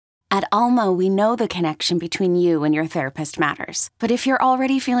At Alma, we know the connection between you and your therapist matters. But if you're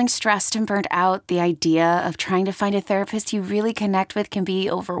already feeling stressed and burnt out, the idea of trying to find a therapist you really connect with can be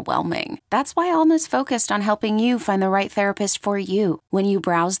overwhelming. That's why Alma's focused on helping you find the right therapist for you. When you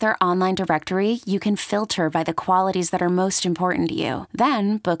browse their online directory, you can filter by the qualities that are most important to you.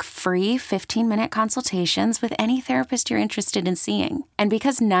 Then book free 15-minute consultations with any therapist you're interested in seeing. And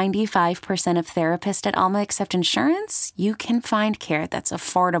because 95% of therapists at Alma accept insurance, you can find care that's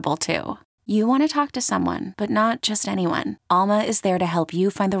affordable too. You want to talk to someone, but not just anyone. Alma is there to help you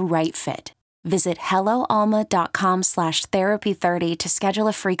find the right fit. Visit helloalma.com/therapy30 to schedule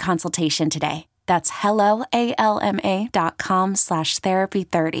a free consultation today. That's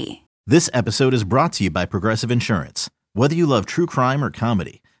helloalma.com/therapy30. This episode is brought to you by Progressive Insurance. Whether you love true crime or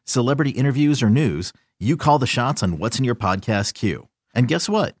comedy, celebrity interviews or news, you call the shots on what's in your podcast queue. And guess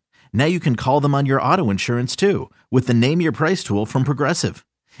what? Now you can call them on your auto insurance too with the Name Your Price tool from Progressive.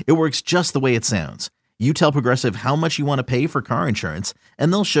 It works just the way it sounds. You tell Progressive how much you want to pay for car insurance,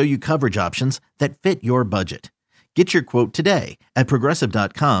 and they'll show you coverage options that fit your budget. Get your quote today at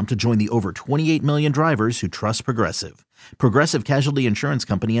Progressive.com to join the over 28 million drivers who trust Progressive. Progressive Casualty Insurance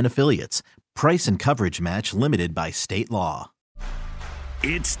Company and Affiliates. Price and coverage match limited by state law.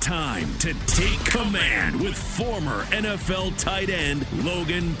 It's time to take command with former NFL tight end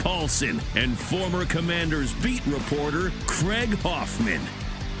Logan Paulsen and former Commanders beat reporter Craig Hoffman.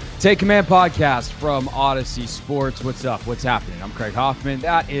 Take Command podcast from Odyssey Sports. What's up? What's happening? I'm Craig Hoffman.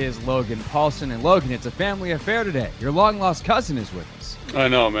 That is Logan Paulsen. And Logan, it's a family affair today. Your long-lost cousin is with us. I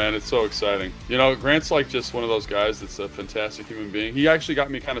know, man. It's so exciting. You know, Grant's like just one of those guys that's a fantastic human being. He actually got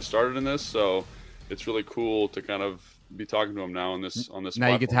me kind of started in this, so it's really cool to kind of be talking to him now on this Now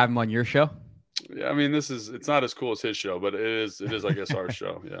platform. You get to have him on your show? Yeah, I mean, it's not as cool as his show, but it is I guess, our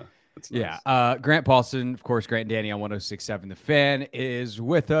show. Yeah. It's nice. Yeah. Grant Paulsen, of course, Grant and Danny on 106.7 The Fan is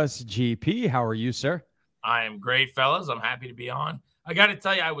with us. GP, how are you, sir? I am great, fellas. I'm happy to be on. I got to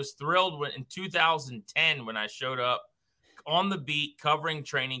tell you, I was thrilled in 2010 when I showed up on the beat covering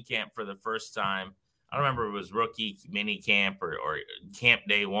training camp for the first time. I don't remember if it was rookie mini camp or camp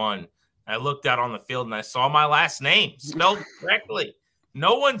day one. I looked out on the field and I saw my last name spelled correctly.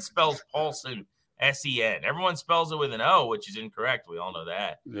 No one spells Paulsen S-E-N. Everyone spells it with an O, which is incorrect. We all know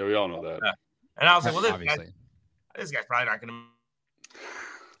that. Yeah, we all know that. And I was like, well, this guy's probably not going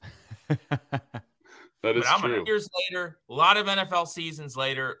to. That is true. True. Years later, a lot of NFL seasons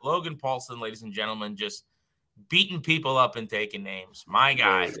later, Logan Paulsen, ladies and gentlemen, just beating people up and taking names. My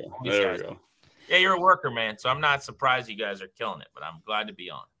guy. There we go. Yeah, you're a worker, man. So I'm not surprised you guys are killing it, but I'm glad to be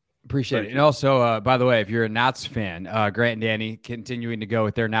on. Appreciate it. And also, by the way, if you're a Nats fan, Grant and Danny continuing to go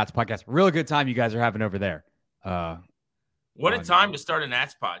with their Nats podcast. Really good time you guys are having over there. What a time to start a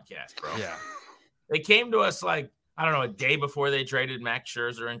Nats podcast, bro. Yeah. They came to us a day before they traded Max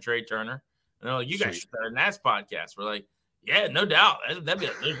Scherzer and Trey Turner. And they're like, you guys should start a Nats podcast. We're like, yeah, no doubt. There's a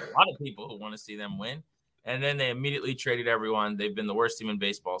lot of people who want to see them win. And then they immediately traded everyone. They've been the worst team in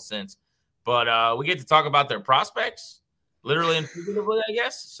baseball since. But we get to talk about their prospects. Literally and figuratively, I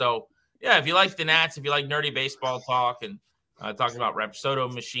guess. So, yeah, if you like the Nats, if you like nerdy baseball talk and talking about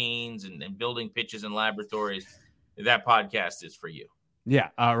Rapsodo machines and building pitches in laboratories, that podcast is for you. Yeah.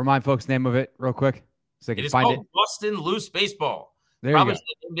 Remind folks the name of it real quick so they can find it. It's called Bustin' Loose Baseball. There Probably you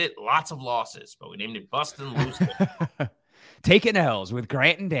go. named it lots of losses, but we named it Bustin' Loose Baseball. Taking L's with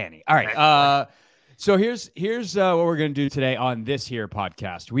Grant and Danny. All right. So here's what we're going to do today on this here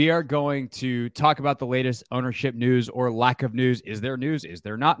podcast. We are going to talk about the latest ownership news or lack of news. Is there news? Is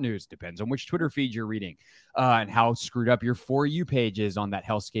there not news? Depends on which Twitter feed you're reading and how screwed up your For You page is on that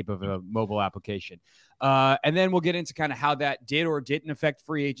hellscape of a mobile application. And then we'll get into kind of how that did or didn't affect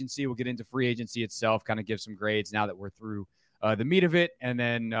free agency. We'll get into free agency itself, kind of give some grades now that we're through the meat of it, and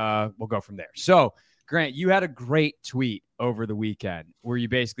then we'll go from there. So, Grant, you had a great tweet over the weekend where you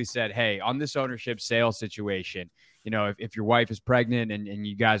basically said, hey, on this ownership sale situation, you know, if your wife is pregnant and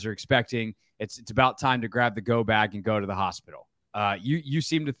you guys are expecting, it's about time to grab the go bag and go to the hospital. You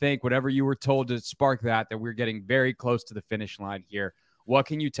seem to think whatever you were told to spark that we're getting very close to the finish line here. What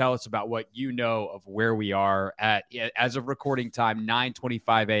can you tell us about what you know of where we are at as of recording time,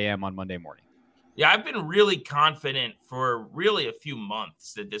 9:25 a.m. on Monday morning? Yeah, I've been really confident for really a few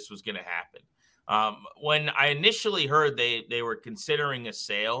months that this was going to happen. When I initially heard they were considering a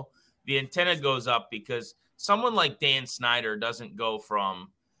sale, the antenna goes up because someone like Dan Snyder doesn't go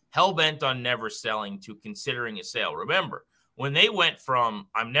from hell-bent on never selling to considering a sale. Remember, when they went from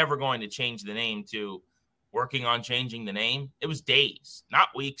I'm never going to change the name to working on changing the name, it was days, not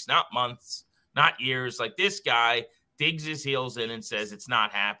weeks, not months, not years. Like, this guy digs his heels in and says it's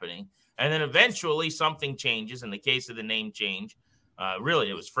not happening. And then eventually something changes. In the case of the name change, Really,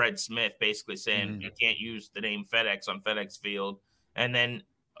 it was Fred Smith basically saying you can't use the name FedEx on FedEx Field. And then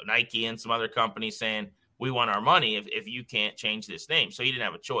Nike and some other companies saying, we want our money if you can't change this name. So he didn't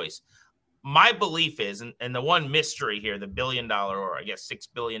have a choice. My belief is, and the one mystery here, the $1 billion or I guess $6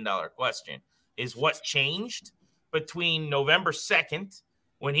 billion question, is what changed between November 2nd,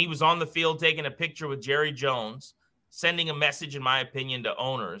 when he was on the field taking a picture with Jerry Jones, sending a message, in my opinion, to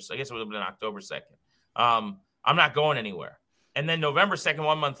owners. I guess it would have been October 2nd. I'm not going anywhere. And then November 2nd,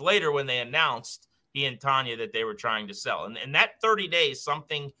 1 month later, when they announced he and Tanya that they were trying to sell. And that 30 days,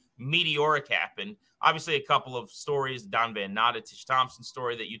 something meteoric happened. Obviously, a couple of stories, Don Van Natta, Tish Thompson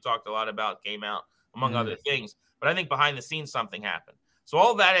story that you talked a lot about came out, among other things. But I think behind the scenes, something happened. So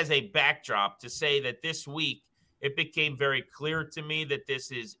all that as a backdrop to say that this week, it became very clear to me that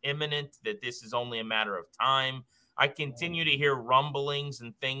this is imminent, that this is only a matter of time. I continue to hear rumblings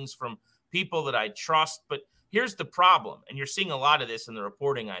and things from people that I trust. But here's the problem, and you're seeing a lot of this in the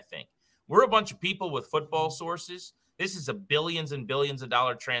reporting, I think. We're a bunch of people with football sources. This is a billions and billions of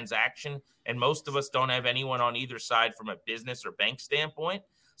dollar transaction, and most of us don't have anyone on either side from a business or bank standpoint.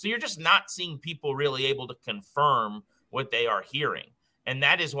 So you're just not seeing people really able to confirm what they are hearing. And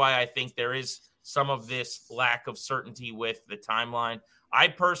that is why I think there is some of this lack of certainty with the timeline. I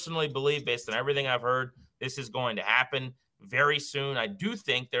personally believe, based on everything I've heard, this is going to happen very soon. I do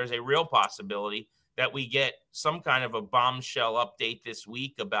think there's a real possibility that we get some kind of a bombshell update this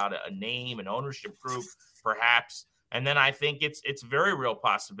week about a name, an ownership group, perhaps. And then I think it's very real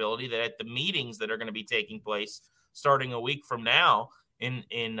possibility that at the meetings that are going to be taking place starting a week from now in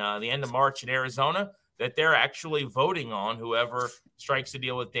the end of March in Arizona, that they're actually voting on whoever strikes a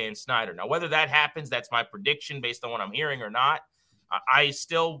deal with Dan Snyder. Now, whether that happens, that's my prediction based on what I'm hearing or not. I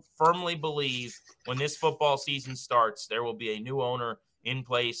still firmly believe when this football season starts, there will be a new owner in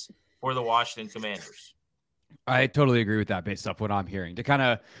place for the Washington Commanders. I totally agree with that based off what I'm hearing. To kind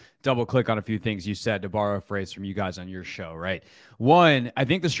of double click on a few things you said, to borrow a phrase from you guys on your show, right? One, I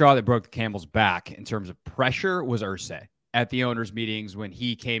think the straw that broke the camel's back in terms of pressure was Irsay at the owners' meetings when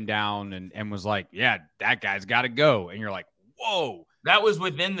he came down and was like, yeah, that guy's got to go. And you're like, whoa. That was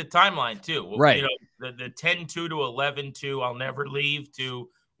within the timeline too. Right. You know, the 10-2 to 11-2, I'll never leave, to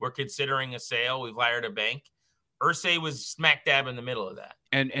we're considering a sale, we've hired a bank. Irsay was smack dab in the middle of that.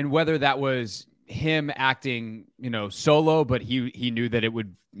 And whether that was him acting, solo, but he knew that it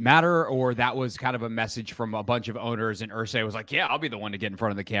would matter, or that was kind of a message from a bunch of owners and Irsay was like, yeah, I'll be the one to get in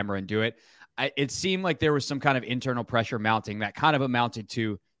front of the camera and do it. It seemed like there was some kind of internal pressure mounting that kind of amounted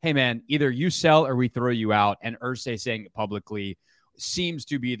to, hey man, either you sell or we throw you out. And Irsay saying it publicly seems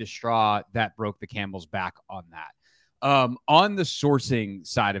to be the straw that broke the camel's back on that. On the sourcing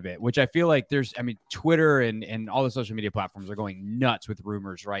side of it, which I feel like Twitter and all the social media platforms are going nuts with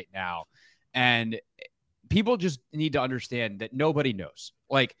rumors right now. And people just need to understand that nobody knows.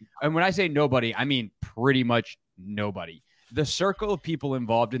 And when I say nobody, I mean pretty much nobody. The circle of people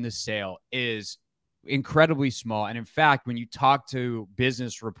involved in this sale is incredibly small. And in fact, when you talk to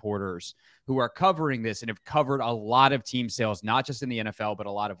business reporters who are covering this and have covered a lot of team sales, not just in the NFL, but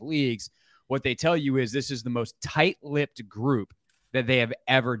a lot of leagues, what they tell you is this is the most tight-lipped group that they have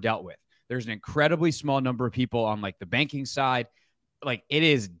ever dealt with. There's an incredibly small number of people on the banking side. It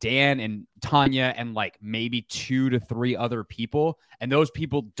is Dan and Tanya and maybe 2 to 3 other people. And those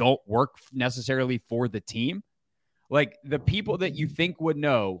people don't work necessarily for the team. The people that you think would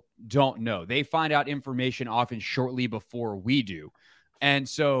know don't know. They find out information often shortly before we do. And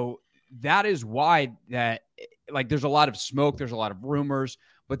so that is why that there's a lot of smoke. There's a lot of rumors,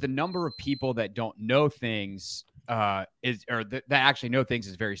 but the number of people that don't know things that actually know things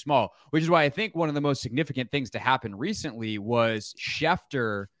is very small, which is why I think one of the most significant things to happen recently was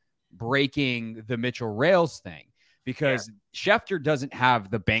Schefter breaking the Mitchell Rails thing, because Schefter doesn't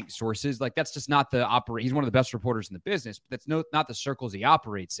have the bank sources. That's just not he's one of the best reporters in the business, but that's not the circles he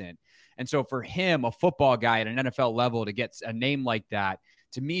operates in. And so for him, a football guy at an NFL level to get a name like that,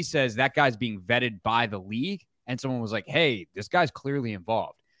 to me says that guy's being vetted by the league. And someone was like, hey, this guy's clearly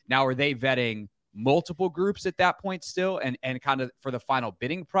involved. Now, are they vetting multiple groups at that point still and kind of for the final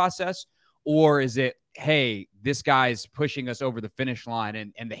bidding process? Or is it, hey, this guy's pushing us over the finish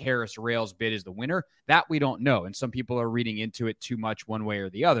line and the Harris Rails bid is the winner? That we don't know. And some people are reading into it too much one way or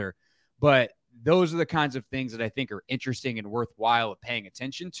the other. But those are the kinds of things that I think are interesting and worthwhile of paying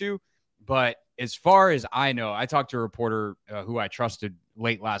attention to. But as far as I know, I talked to a reporter who I trusted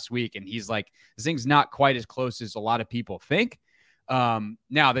late last week, and he's like, this thing's not quite as close as a lot of people think.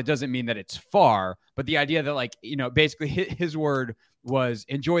 Now, that doesn't mean that it's far, but the idea that basically his word was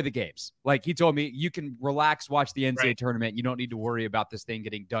enjoy the games. He told me you can relax, watch the NCAA tournament. You don't need to worry about this thing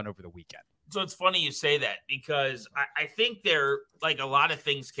getting done over the weekend. So it's funny you say that because I think there, like, a lot of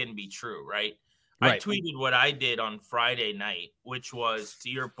things can be true, right? I tweeted what I did on Friday night, which was, to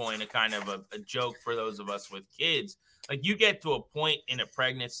your point, a kind of a joke for those of us with kids. Like, you get to a point in a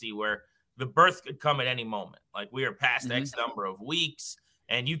pregnancy where the birth could come at any moment. Like, we are past X number of weeks,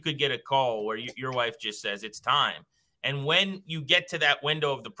 and you could get a call where your wife just says it's time. And when you get to that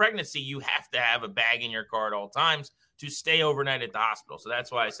window of the pregnancy, you have to have a bag in your car at all times to stay overnight at the hospital. So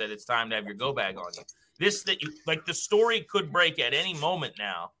that's why I said it's time to have your go bag on you. The story could break at any moment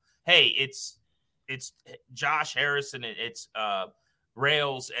now. Hey, it's Josh Harrison, it's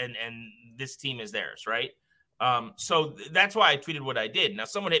Rails, and this team is theirs, right? So that's why I tweeted what I did. Now,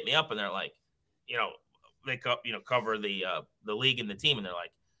 someone hit me up and they're like, they cover the league and the team, and they're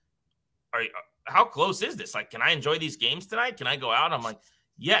like, how close is this? Like, can I enjoy these games tonight? Can I go out? I'm like,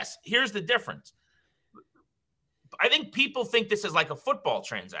 yes. Here's the difference. I think people think this is like a football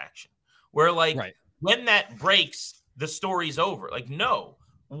transaction where, like, when that breaks, the story's over. Like, no,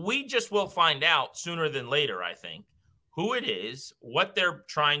 we just will find out sooner than later, I think, who it is, what they're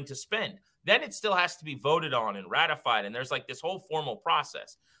trying to spend. Then it still has to be voted on and ratified, and there's like this whole formal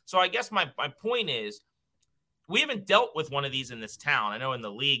process. So I guess my point is, we haven't dealt with one of these in this town. I know in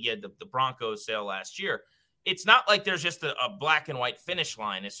the league, you had the Broncos sale last year. It's not like there's just a black and white finish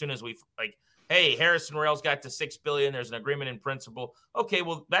line as soon as we, like, hey, Harrison Rails got to $6 billion. There's an agreement in principle. Okay,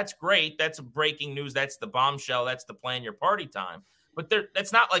 well, that's great. That's breaking news. That's the bombshell. That's the plan your party time. But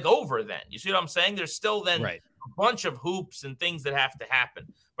that's not like over then. You see what I'm saying? There's still then a bunch of hoops and things that have to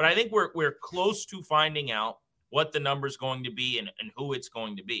happen. But I think we're close to finding out what the number's going to be and who it's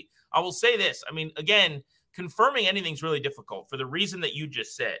going to be. I will say this. I mean, again, confirming anything's really difficult for the reason that you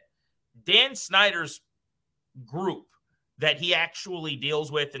just said. Dan Snyder's group that he actually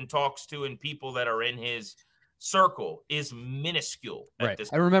deals with and talks to and people that are in his circle is minuscule at this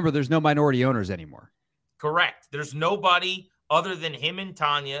point. I remember there's no minority owners anymore. Correct. There's nobody other than him and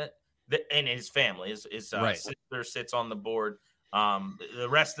Tanya and his family. His sister sits on the board. The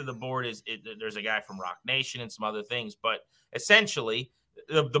rest of the board there's a guy from Rock Nation and some other things, but essentially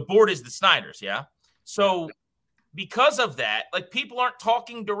the board is the Snyders. Yeah. So because of that, like, people aren't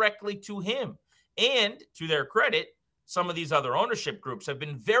talking directly to him, and to their credit, some of these other ownership groups have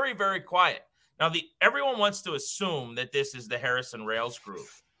been very, very quiet. Now, everyone wants to assume that this is the Harrison Rails group.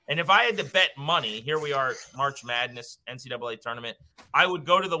 And if I had to bet money, here we are, March Madness, NCAA tournament, I would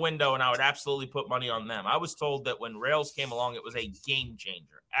go to the window and I would absolutely put money on them. I was told that when Rails came along, it was a game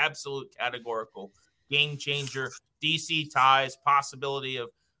changer, absolute categorical game changer. DC ties, possibility of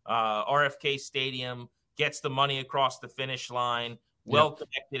RFK Stadium, gets the money across the finish line, well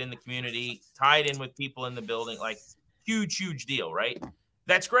connected in the community, tied in with people in the building, like, huge deal, right?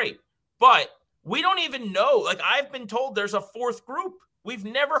 That's great. But we don't even know. Like, I've been told there's a fourth group. We've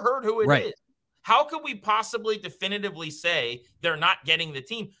never heard who it is. How could we possibly definitively say they're not getting the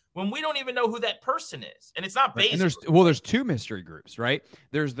team when we don't even know who that person is? And it's not based. And there's two mystery groups, right?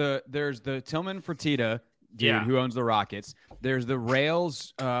 There's the Tillman Fertitta dude who owns the Rockets. There's the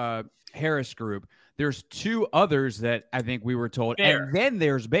Rails Harris group. There's two others that I think we were told. And then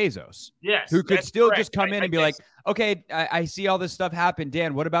there's Bezos. Yes. Who could still just come in and be like, okay, I see all this stuff happen.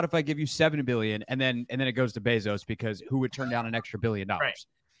 Dan, what about if I give you $7 billion and then it goes to Bezos, because who would turn down an extra $1 billion? Right.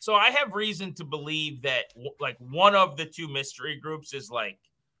 So I have reason to believe that, like, one of the two mystery groups is, like,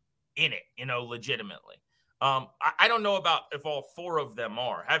 in it, legitimately. I don't know about if all four of them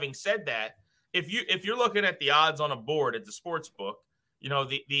are. Having said that, if you're looking at the odds on a board at the sports book,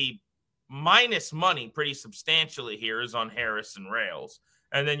 the minus money pretty substantially here is on Harris and Rails.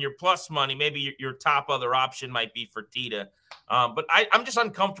 And then your plus money, maybe your top other option might be Fertitta. But I'm just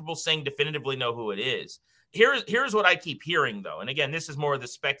uncomfortable saying definitively know who it is. Here's what I keep hearing, though. And again, this is more of the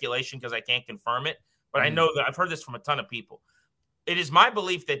speculation because I can't confirm it. But I know that I've heard this from a ton of people. It is my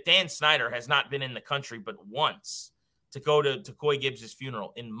belief that Dan Snyder has not been in the country but once to go to Coy Gibbs'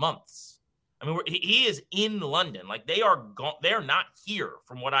 funeral in months. I mean, he is in London. Like, they are gone. They are not here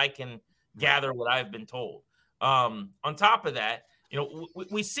from what I can gather, what I've been told. On top of that,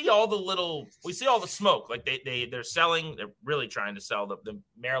 we see all the smoke. Like, they're selling, they're really trying to sell the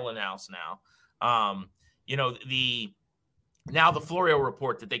Maryland house now. Now the Florio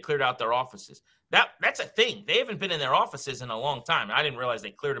report that they cleared out their offices. That's a thing. They haven't been in their offices in a long time. I didn't realize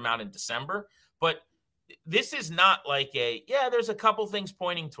they cleared them out in December, but this is not like there's a couple things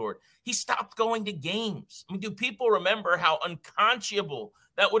pointing toward. He stopped going to games. I mean, do people remember how unconscionable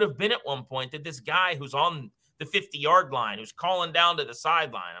that would have been at one point, that this guy who's on the 50-yard line, who's calling down to the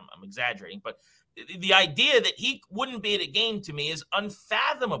sideline, I'm exaggerating, but the idea that he wouldn't be at a game to me is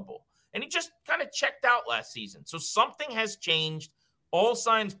unfathomable. And he just kind of checked out last season. So something has changed all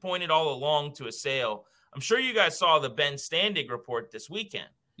signs pointed all along to a sale. I'm sure you guys saw the Ben Standig report this weekend,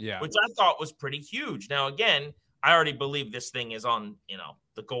 which I thought was pretty huge. Now, again, I already believe this thing is on,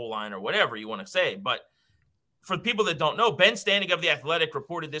 the goal line or whatever you want to say. But for people that don't know, Ben Standig of The Athletic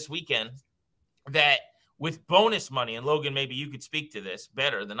reported this weekend that with bonus money, and Logan, maybe you could speak to this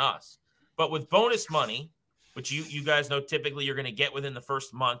better than us, but with bonus money, which you guys know typically you're going to get within the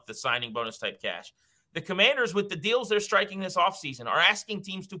first month, the signing bonus type cash, the Commanders, with the deals they're striking this offseason, are asking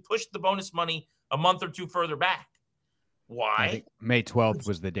teams to push the bonus money a month or two further back. Why? I think May 12th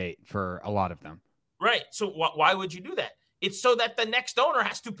was the date for a lot of them. Right. So why would you do that? It's so that the next owner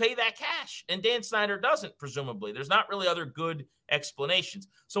has to pay that cash, and Dan Snyder doesn't, presumably. There's not really other good explanations.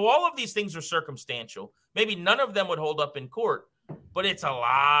 So all of these things are circumstantial. Maybe none of them would hold up in court, but it's a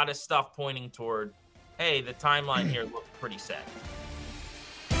lot of stuff pointing toward, hey, the timeline here looks pretty set.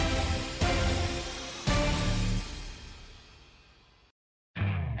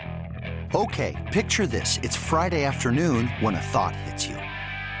 Okay, picture this. It's Friday afternoon when a thought hits you.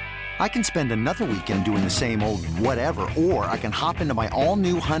 I can spend another weekend doing the same old whatever, or I can hop into my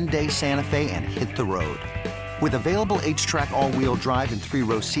all-new Hyundai Santa Fe and hit the road. With available H-Track all-wheel drive and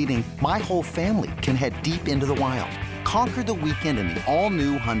 3-row seating, my whole family can head deep into the wild. Conquer the weekend in the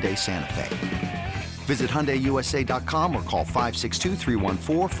all-new Hyundai Santa Fe. Visit HyundaiUSA.com or call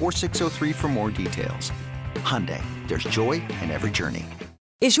 562-314-4603 for more details. Hyundai, there's joy in every journey.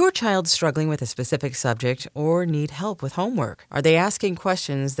 Is your child struggling with a specific subject or need help with homework? Are they asking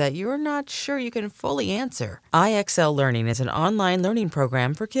questions that you're not sure you can fully answer? IXL Learning is an online learning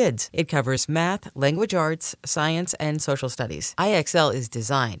program for kids. It covers math, language arts, science, and social studies. IXL is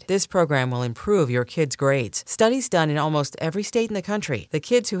designed. This program will improve your kids' grades. Studies done in almost every state in the country. The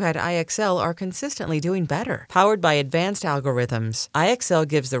kids who had IXL are consistently doing better. Powered by advanced algorithms, IXL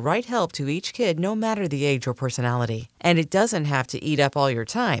gives the right help to each kid no matter the age or personality. And it doesn't have to eat up all your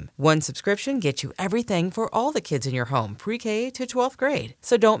time. One subscription gets you everything for all the kids in your home, pre-K to 12th grade.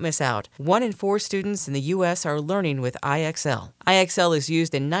 So don't miss out. 1 in 4 students in the U.S. are learning with IXL. IXL is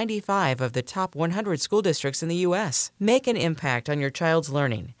used in 95 of the top 100 school districts in the U.S. Make an impact on your child's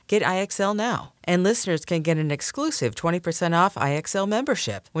learning. Get IXL now. And listeners can get an exclusive 20% off IXL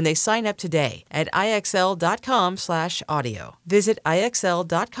membership when they sign up today at IXL.com/audio. Visit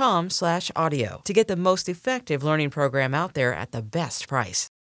IXL.com/audio to get the most effective learning program out there at the best price.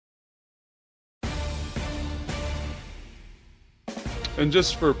 And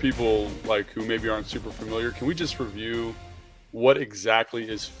just for people like who maybe aren't super familiar, can we just review what exactly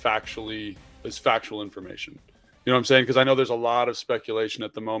is factual information? You know what I'm saying? Because I know there's a lot of speculation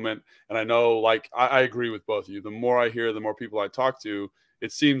at the moment. And I know, I agree with both of you. The more I hear, the more people I talk to,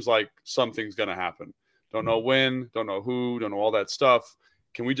 it seems like something's going to happen. Don't know when, don't know who, don't know all that stuff.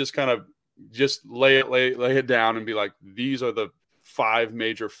 Can we just kind of just lay it down and be like, these are the 5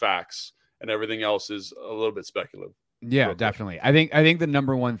 major facts and everything else is a little bit speculative? Yeah, definitely. I think the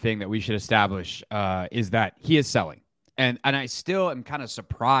number one thing that we should establish is that he is selling. And I still am kind of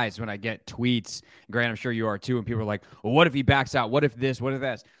surprised when I get tweets, Grant, I'm sure you are too, and people are like, well, what if he backs out? What if this? What if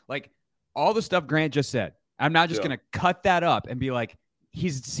that? Like all the stuff Grant just said. I'm not just going to cut that up and be like,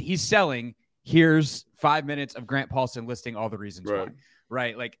 he's selling. Here's 5 minutes of Grant Paulson listing all the reasons why.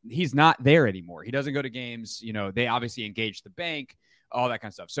 Right? Like he's not there anymore. He doesn't go to games. They obviously engage the bank, all that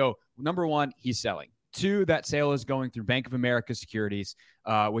kind of stuff. So number one, he's selling. 2, that sale is going through Bank of America Securities,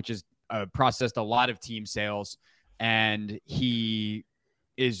 which has processed a lot of team sales. And he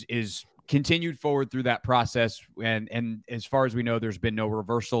is continued forward through that process. And as far as we know, there's been no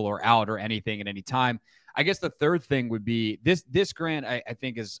reversal or out or anything at any time. I guess the third thing would be this grant, I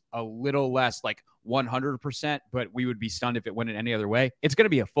think, is a little less like 100%, but we would be stunned if it went in any other way. It's going to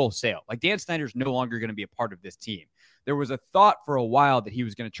be a full sale. Like Dan Snyder's no longer going to be a part of this team. There was a thought for a while that he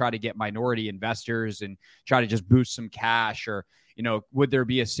was going to try to get minority investors and try to just boost some cash, or, would there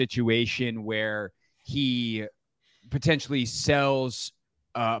be a situation where he potentially sells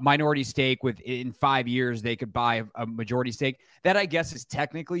a minority stake within 5 years, they could buy a majority stake. That I guess is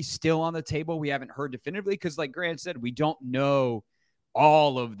technically still on the table. We haven't heard definitively because like Grant said, we don't know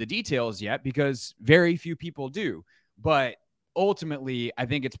all of the details yet because very few people do. But ultimately, I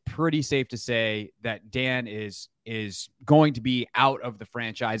think it's pretty safe to say that Dan is going to be out of the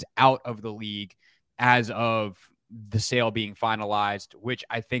franchise, out of the league as of the sale being finalized, which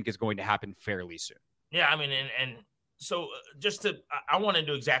I think is going to happen fairly soon. Yeah, I mean, and so I want to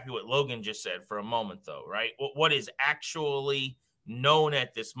do exactly what Logan just said for a moment, though, right? What is actually known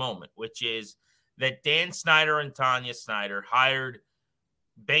at this moment, which is that Dan Snyder and Tanya Snyder hired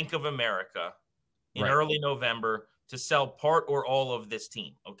Bank of America in early November to sell part or all of this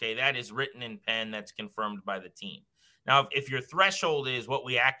team. Okay, that is written in pen. That's confirmed by the team. Now, if your threshold is what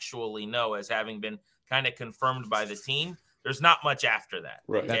we actually know as having been kind of confirmed by the team, there's not much after that.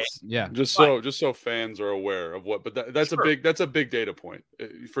 Right. Okay? Just so fans are aware of what, but that's sure. a big data point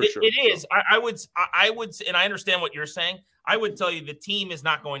for sure. It is. I would, and I understand what you're saying. I would tell you the team is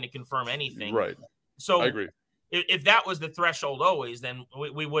not going to confirm anything. Right. So I agree. If that was the threshold always, then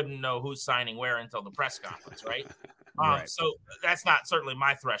we wouldn't know who's signing where until the press conference, right? Right. So that's not certainly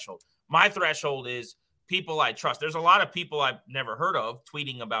my threshold. My threshold is people I trust. There's a lot of people I've never heard of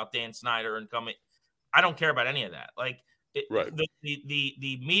tweeting about Dan Snyder and coming. I don't care about any of that. Like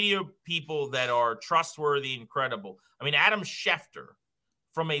the media people that are trustworthy and credible. I mean, Adam Schefter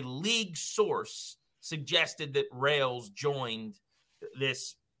from a league source suggested that Rails joined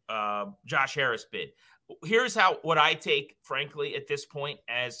this Josh Harris bid. Here's what I take, frankly, at this point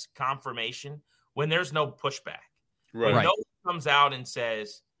as confirmation when there's no pushback. Right. When no one comes out and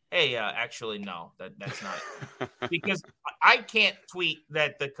says, hey, actually, no, that's not it. Because I can't tweet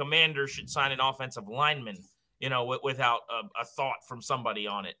that the Commander should sign an offensive lineman, without a thought from somebody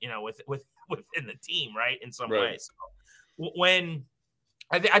on it, within the team, right, in some way. So when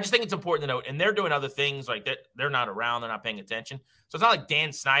I just think it's important to note, and they're doing other things like that. They're not around. They're not paying attention. So it's not like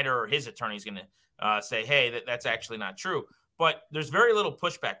Dan Snyder or his attorney is going to say, hey, that's actually not true. But there's very little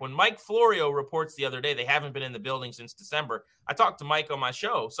pushback. When Mike Florio reports the other day they haven't been in the building since December, I talked to Mike on my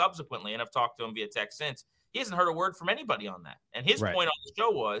show subsequently, and I've talked to him via text since. He hasn't heard a word from anybody on that. And his point on the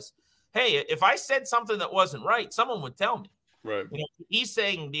show was, hey, if I said something that wasn't right, someone would tell me. Right. He's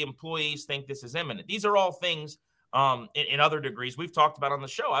saying the employees think this is imminent. These are all things in other degrees we've talked about on the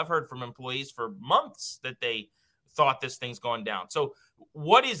show. I've heard from employees for months that they thought this thing's going down. So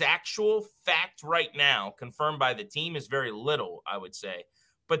what is actual fact right now confirmed by the team is very little, I would say.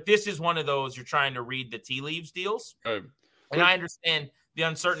 But this is one of those you're trying to read the tea leaves deals. And I understand the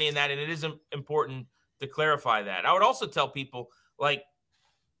uncertainty in that, and it is important to clarify that. I would also tell people, like,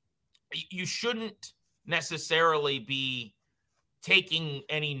 you shouldn't necessarily be taking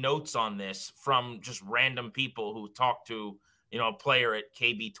any notes on this from just random people who talk to, a player at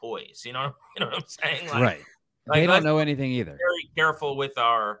KB Toys. You know what I'm saying? Right. They don't know anything either. Very careful with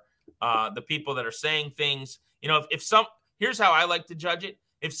our the people that are saying things. Here's how I like to judge it.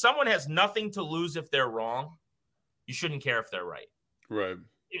 If someone has nothing to lose if they're wrong, you shouldn't care if they're right. Right.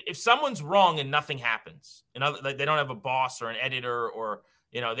 If someone's wrong and nothing happens, like they don't have a boss or an editor, or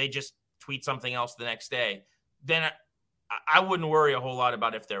they just tweet something else the next day, then I wouldn't worry a whole lot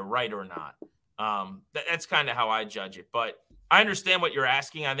about if they're right or not. That's kind of how I judge it. But I understand what you're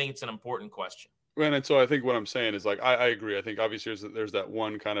asking. I think it's an important question. And so I think what I'm saying is, like, I agree. I think obviously there's that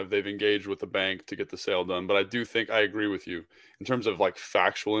one kind of they've engaged with the bank to get the sale done. But I do think I agree with you in terms of like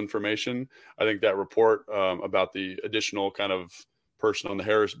factual information. I think that report about the additional kind of person on the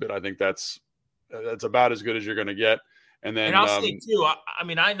Harris bid, I think that's about as good as you're going to get. And I'll say too,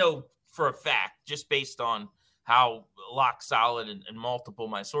 I know for a fact, just based on how lock solid and multiple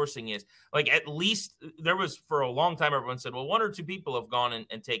my sourcing is, like, at least there was, for a long time, everyone said, well, one or two people have gone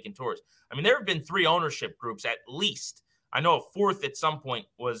and taken tours. I mean, there have been 3 ownership groups at least. I know a fourth at some point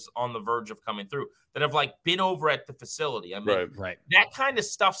was on the verge of coming through that have like been over at the facility. I mean, right. That kind of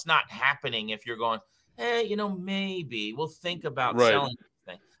stuff's not happening if you're going, hey, maybe we'll think about selling this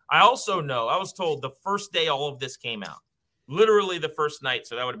thing. I also know, I was told the first day all of this came out, literally the first night.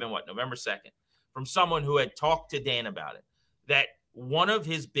 So that would have been November 2nd. From someone who had talked to Dan about it, that one of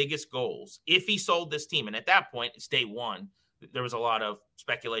his biggest goals, if he sold this team, and at that point, it's day one, there was a lot of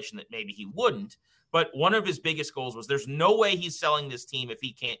speculation that maybe he wouldn't, but one of his biggest goals was there's no way he's selling this team if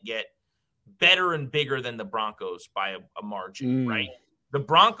he can't get better and bigger than the Broncos by a margin, right? The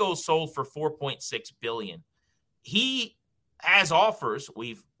Broncos sold for $4.6 billion. He has offers,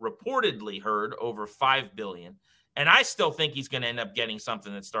 we've reportedly heard, over $5 billion, and I still think he's going to end up getting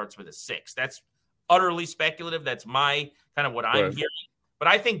something that starts with a 6. That's utterly speculative. That's my kind of what I'm hearing. But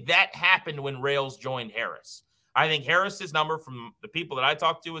I think that happened when Rails joined Harris. I think Harris's number from the people that I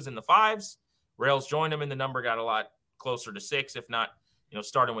talked to was in the 5s. Rails joined him and the number got a lot closer to 6, if not,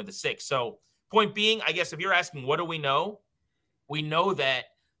 starting with the 6. So point being, I guess if you're asking, what do we know? We know that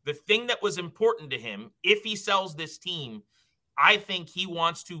the thing that was important to him, if he sells this team, I think he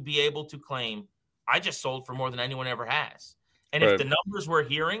wants to be able to claim, I just sold for more than anyone ever has. And if the numbers we're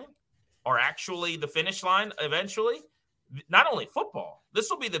hearing are actually the finish line eventually, not only football, this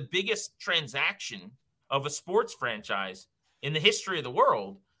will be the biggest transaction of a sports franchise in the history of the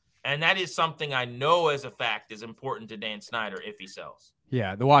world. And that is something I know as a fact is important to Dan Snyder if he sells.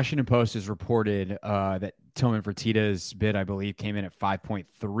 Yeah, the Washington Post has reported that Tillman Fertitta's bid, I believe, came in at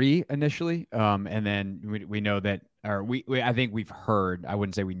 5.3 initially, and then we know that, or I think we've heard, I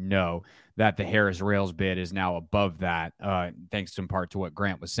wouldn't say we know, that the Harris Rails bid is now above that, thanks in part to what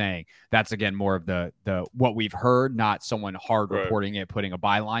Grant was saying. That's again more of the what we've heard, not someone hard reporting it, putting a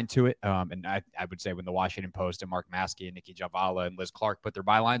byline to it. And I would say when the Washington Post and Mark Maskey and Nikki Javala and Liz Clark put their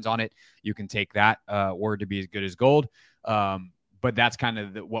bylines on it, you can take that word to be as good as gold. But that's kind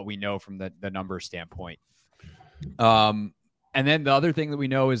of what we know from the numbers standpoint. And then the other thing that we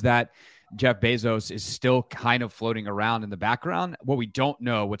know is that Jeff Bezos is still kind of floating around in the background. What we don't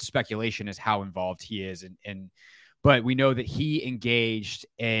know, what speculation is how involved he is. But we know that he engaged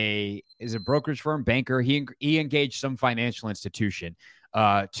a brokerage firm, banker. He engaged some financial institution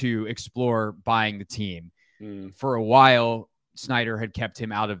to explore buying the team. For a while, Snyder had kept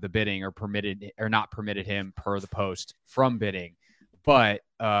him out of the bidding or not permitted him, per the Post, from bidding. But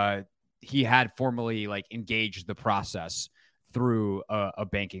he had formally engaged the process through a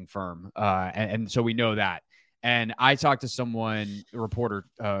banking firm. And so we know that. And I talked to a reporter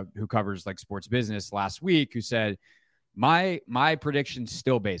who covers sports business last week, who said, my prediction's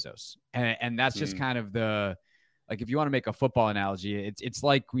still Bezos. And that's just kind of if you want to make a football analogy, it's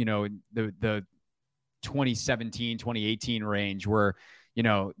like, the 2017, 2018 range where,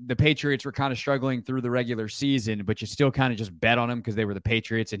 the Patriots were kind of struggling through the regular season, but you still kind of just bet on them because they were the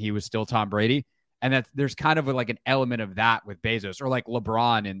Patriots and he was still Tom Brady. And there's kind of an element of that with Bezos, or like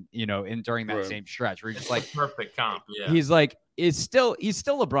LeBron and, during that same stretch where you're just perfect comp. Yeah. He's still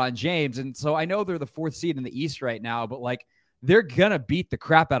LeBron James. And so I know they're the 4th seed in the East right now, but they're going to beat the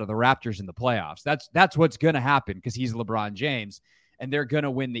crap out of the Raptors in the playoffs. That's what's going to happen because he's LeBron James, and they're going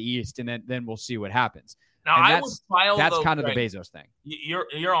to win the East. And then we'll see what happens. Now, that's kind of the Bezos thing.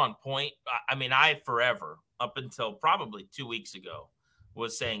 You're on point. I mean, I forever, up until probably 2 weeks ago,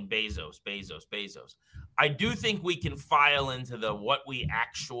 was saying Bezos. I do think we can file into the what we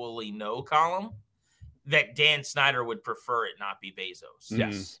actually know column that Dan Snyder would prefer it not be Bezos.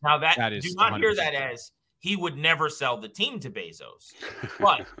 Yes. Now that is do not 100%. hear that as he would never sell the team to Bezos,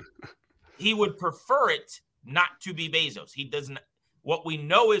 but he would prefer it not to be Bezos. He doesn't. What we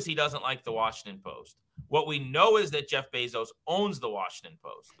know is he doesn't like the Washington Post. What we know is that Jeff Bezos owns the Washington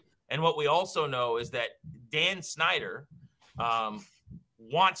Post. And what we also know is that Dan Snyder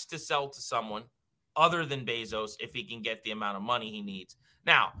wants to sell to someone other than Bezos if he can get the amount of money he needs.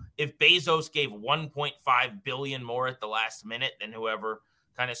 Now, if Bezos gave $1.5 billion more at the last minute than whoever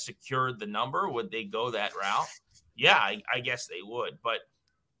kind of secured the number, would they go that route? Yeah, I guess they would. But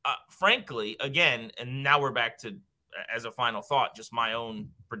frankly, again, and now we're back to, as a final thought, just my own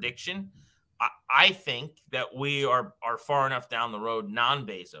prediction. I think that we are far enough down the road,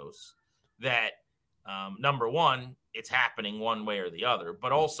 non-Bezos, that number one, it's happening one way or the other.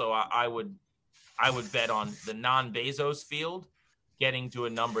 But also, I would bet on the non-Bezos field getting to a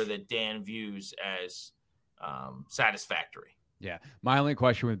number that Dan views as satisfactory. Yeah. My only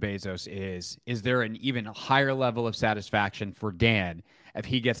question with Bezos is there an even higher level of satisfaction for Dan if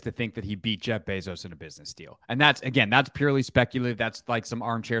he gets to think that he beat Jeff Bezos in a business deal? And that's purely speculative. That's some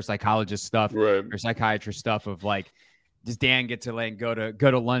armchair psychologist stuff or psychiatrist stuff of does Dan get to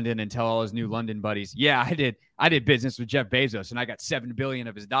go to London and tell all his new London buddies, yeah, I did business with Jeff Bezos and I got $7 billion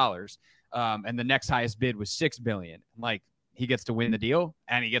of his dollars. And the next highest bid was $6 billion. He gets to win the deal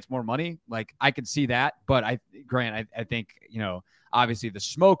and he gets more money. I could see that, but I think, obviously the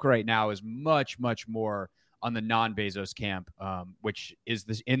smoke right now is much, much more on the non-Bezos camp, which is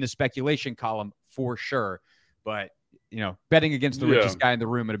in the speculation column for sure. But, betting against the richest guy in the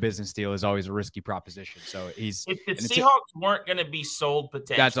room at a business deal is always a risky proposition. So if the Seahawks weren't going to be sold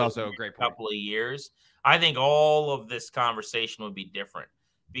potentially, that's also a great point. Couple of years, I think all of this conversation would be different,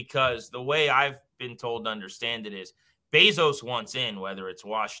 because the way I've been told to understand it is Bezos wants in, whether it's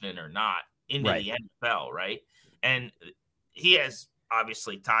Washington or not, into the NFL, right? And he has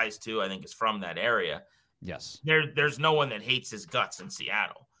obviously ties to, I think is from that area. Yes. There's no one that hates his guts in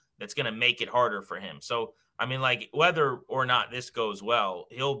Seattle that's going to make it harder for him. So, I mean, whether or not this goes well,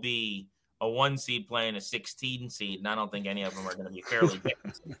 he'll be a 1 seed playing a 16 seed, and I don't think any of them are going to be fairly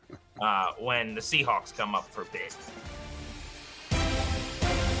picked when the Seahawks come up for bid.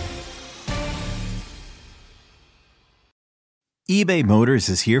 eBay Motors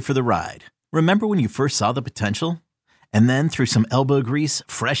is here for the ride. Remember when you first saw the potential? And then through some elbow grease,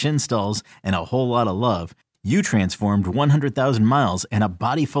 fresh installs, and a whole lot of love, you transformed 100,000 miles and a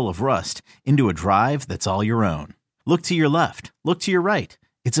body full of rust into a drive that's all your own. Look to your left. Look to your right.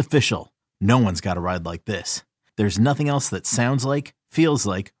 It's official. No one's got a ride like this. There's nothing else that sounds like, feels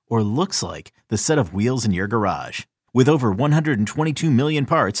like, or looks like the set of wheels in your garage. With over 122 million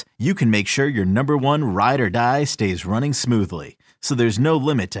parts, you can make sure your number one ride or die stays running smoothly, so there's no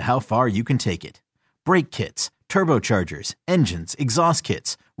limit to how far you can take it. Brake kits, turbochargers, engines, exhaust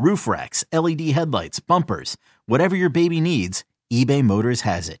kits, roof racks, LED headlights, bumpers, whatever your baby needs, eBay Motors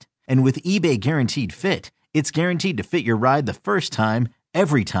has it. And with eBay Guaranteed Fit, it's guaranteed to fit your ride the first time,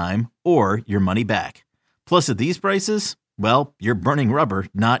 every time, or your money back. Plus, at these prices, well, you're burning rubber,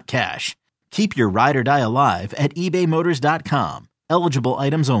 not cash. Keep your ride or die alive at ebaymotors.com. Eligible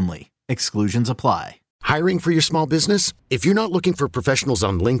items only. Exclusions apply. Hiring for your small business? If you're not looking for professionals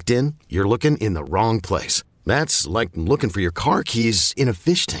on LinkedIn, you're looking in the wrong place. That's like looking for your car keys in a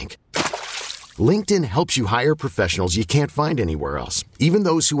fish tank. LinkedIn helps you hire professionals you can't find anywhere else, even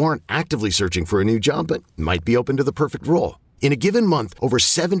those who aren't actively searching for a new job but might be open to the perfect role. In a given month, over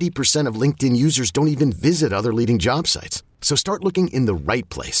 70% of LinkedIn users don't even visit other leading job sites. So start looking in the right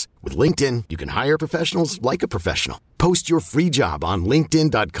place. With LinkedIn, you can hire professionals like a professional. Post your free job on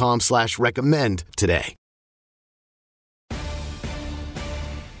linkedin.com/recommend today.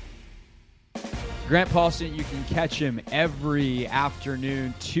 Grant Paulsen, you can catch him every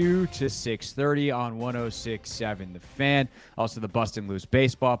afternoon, 2 to 6:30 on 106.7 The Fan. Also the Bustin' Loose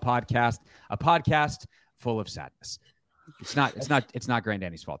Baseball podcast, a podcast full of sadness. It's not Grand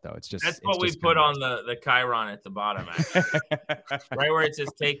Danny's fault though. That's what we put on the chyron at the bottom. Right where it says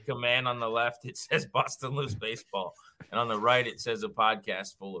take command on the left, it says Bustin' Loose Baseball. And on the right, it says a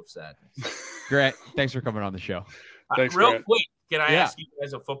podcast full of sadness. Grant, thanks for coming on the show. Thanks, real Grant. quick, can I ask you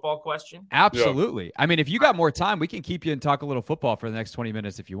guys a football question? Absolutely. Yeah. I mean, if you got more time, we can keep you and talk a little football for the next 20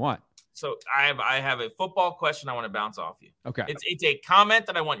 minutes if you want. So I have a football question I want to bounce off you. Okay. It's a comment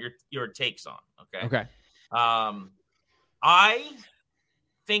that I want your takes on. Okay. I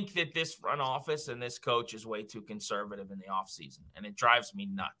think that this front office and this coach is way too conservative in the offseason, and it drives me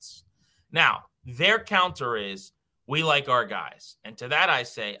nuts. Now, their counter is we like our guys. And to that I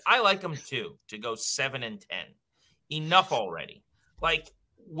say, I like them too, to go 7-10. Enough already. Like,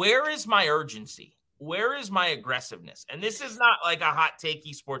 where is my urgency? Where is my aggressiveness? And this is not like a hot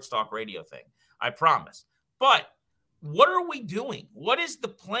takey sports talk radio thing, I promise. But what are we doing? What is the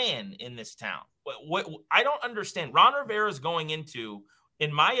plan in this town? What I don't understand. Ron Rivera is going into,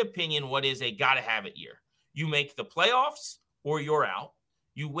 in my opinion, what is a gotta-have-it year. You make the playoffs or you're out.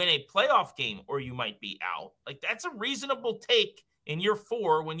 You win a playoff game or you might be out. Like, that's a reasonable take in year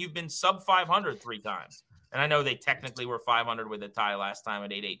 4 when you've been sub 500 3 times. And I know they technically were 500 with a tie last time at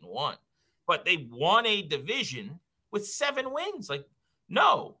 8-8-1. But they won a division with 7 wins. Like,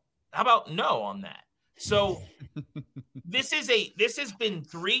 no. How about no on that? So this has been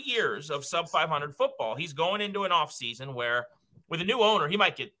 3 years of sub 500 football. He's going into an offseason where with a new owner, he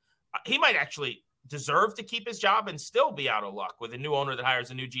might actually deserve to keep his job and still be out of luck with a new owner that hires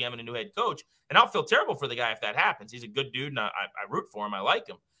a new GM and a new head coach. And I'll feel terrible for the guy if that happens. He's a good dude and I root for him. I like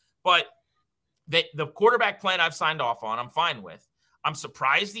him. But the quarterback plan I've signed off on, I'm fine with. I'm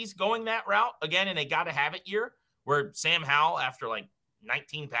surprised he's going that route again, and they got to have it year where Sam Howell, after like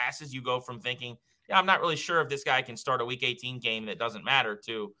 19 passes, you go from thinking, yeah, I'm not really sure if this guy can start a week 18 game that doesn't matter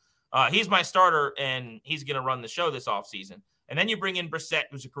to he's my starter and he's going to run the show this offseason. And then you bring in Brissett,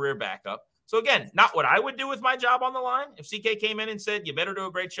 who's a career backup. So again, not what I would do with my job on the line. If CK came in and said, you better do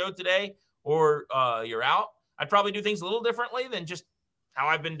a great show today or you're out, I'd probably do things a little differently than just how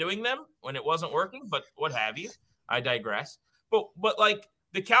I've been doing them when it wasn't working, but what have you. I digress. But like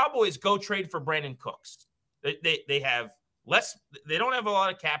the Cowboys go trade for Brandon Cooks. They have less. They don't have a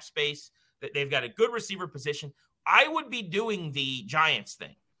lot of cap space. They've got a good receiver position. I would be doing the Giants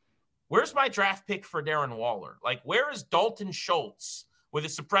thing. Where's my draft pick for Darren Waller? Like, where is Dalton Schultz with a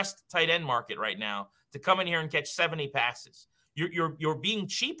suppressed tight end market right now to come in here and catch 70 passes? You're being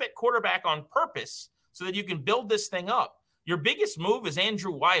cheap at quarterback on purpose so that you can build this thing up. Your biggest move is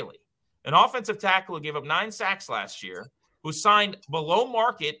Andrew Wiley, an offensive tackle who gave up 9 sacks last year, who signed below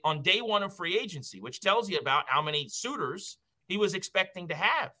market on day 1 of free agency, which tells you about how many suitors he was expecting to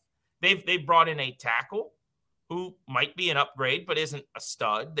have. They've brought in a tackle who might be an upgrade, but isn't a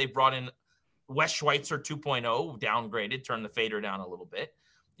stud. They brought in Wes Schweitzer 2.0, downgraded, turned the fader down a little bit.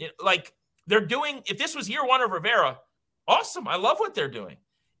 Like, they're doing, if this was year 1 of Rivera, awesome. I love what they're doing.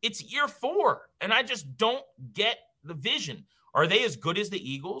 It's year 4, and I just don't get the vision. Are they as good as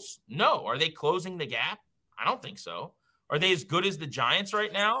the Eagles? No. Are they closing the gap? I don't think so. Are they as good as the Giants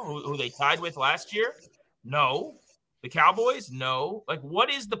right now, who they tied with last year? No. The Cowboys? No. Like,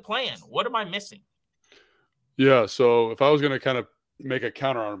 what is the plan? What am I missing? Yeah, so if I was going to kind of make a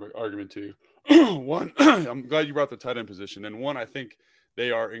counter argument to you, one, I'm glad you brought the tight end position. And one, I think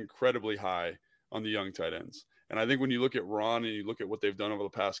they are incredibly high on the young tight ends. And I think when you look at Ron and you look at what they've done over the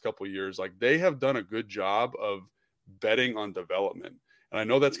past couple of years, like, they have done a good job of betting on development. And I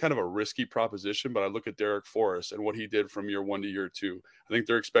know that's kind of a risky proposition, but I look at Derek Forrest and what he did from year 1 to year 2. I think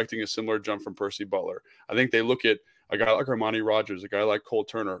they're expecting a similar jump from Percy Butler. I think they look at a guy like Armani Rogers, a guy like Cole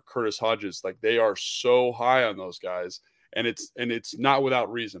Turner, Curtis Hodges, like they are so high on those guys. And it's not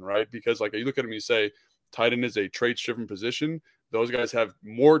without reason, right? Because like you look at them, you say tight end is a traits-driven position. Those guys have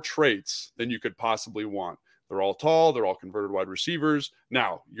more traits than you could possibly want. They're all tall. They're all converted wide receivers.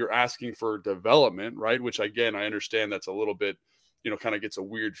 Now, you're asking for development, right? Which, again, I understand that's a little bit, kind of gets a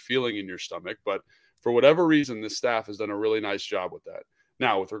weird feeling in your stomach. But for whatever reason, this staff has done a really nice job with that.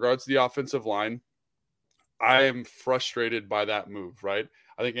 Now, with regards to the offensive line, I am frustrated by that move, right?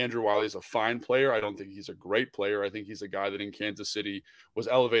 I think Andrew Wiley is a fine player. I don't think he's a great player. I think he's a guy that in Kansas City was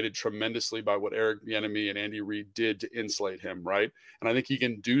elevated tremendously by what Eric Bieniemy and Andy Reid did to insulate him, right? And I think he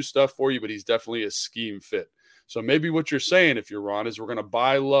can do stuff for you, but he's definitely a scheme fit. So maybe what you're saying, if you're Ron, is we're going to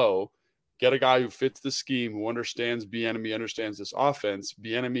buy low, get a guy who fits the scheme, who understands Bieniemy, understands this offense.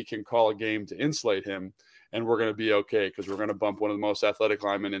 Bieniemy can call a game to insulate him, and we're going to be okay because we're going to bump one of the most athletic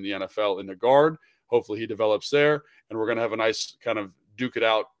linemen in the NFL into guard. Hopefully he develops there, and we're going to have a nice kind of duke it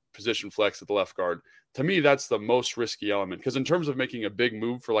out position flex at the left guard. To me, that's the most risky element because in terms of making a big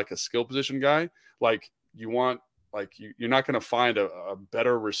move for like a skill position guy, like you want, like you're not going to find a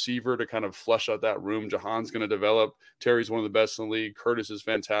better receiver to kind of flesh out that room. Jahan's going to develop. Terry's one of the best in the league. Curtis is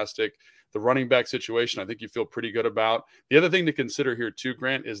fantastic. The running back situation, I think you feel pretty good about. The other thing to consider here too,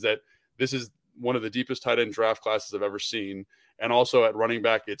 Grant, is that this is one of the deepest tight end draft classes I've ever seen. And also at running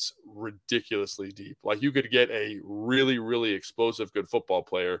back, it's ridiculously deep. Like you could get a really, really explosive, good football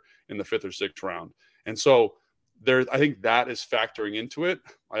player in the 5th or 6th round. And so I think that is factoring into it.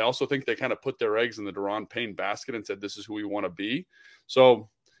 I also think they kind of put their eggs in the Daron Payne basket and said, this is who we want to be. So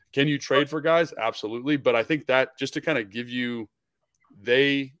can you trade for guys? Absolutely. But I think that just to kind of give you,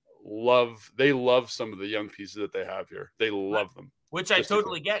 they love some of the young pieces that they have here. They love them. Which I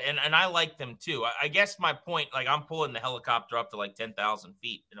totally get, and I like them too. I guess my point, like I'm pulling the helicopter up to like 10,000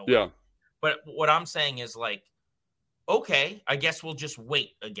 feet in a way. Yeah. But what I'm saying is like, okay, I guess we'll just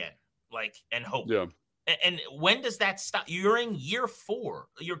wait again, like, and hope. Yeah. And when does that stop? You're in year 4.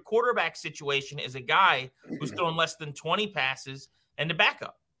 Your quarterback situation is a guy who's throwing less than 20 passes and a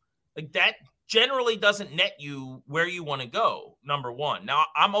backup. Like that generally doesn't net you where you want to go, number one. Now,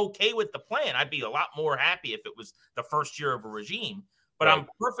 I'm okay with the plan. I'd be a lot more happy if it was the first year of a regime, but right. I'm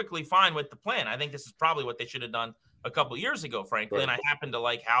perfectly fine with the plan. I think this is probably what they should have done a couple of years ago, frankly. Right. And I happen to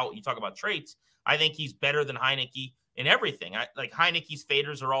like how you talk about traits. I think he's better than Heineke in everything. Like Heineke's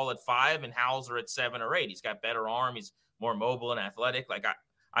faders are all at 5 and Howell's are at 7 or 8. He's got better arm. He's more mobile and athletic. Like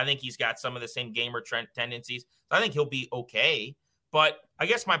I think he's got some of the same gamer tendencies. So I think he'll be okay. But I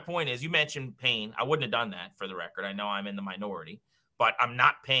guess my point is, you mentioned Payne. I wouldn't have done that for the record. I know I'm in the minority, but I'm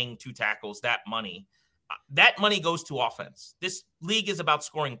not paying 2 tackles that money. That money goes to offense. This league is about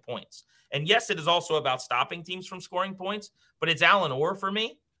scoring points. And yes, it is also about stopping teams from scoring points, but it's Alan Orr for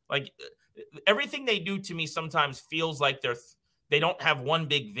me. Like everything they do to me sometimes feels like they don't have one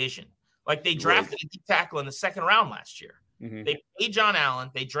big vision. Like they drafted a D tackle in the 2nd round last year. Mm-hmm. They paid John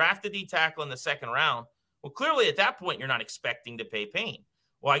Allen. They drafted D tackle in the 2nd round. Well, clearly at that point, you're not expecting to pay Payne.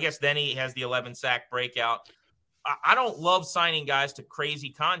 Well, I guess then he has the 11-sack breakout. I don't love signing guys to crazy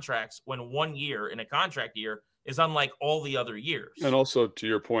contracts when 1 year in a contract year is unlike all the other years. And also to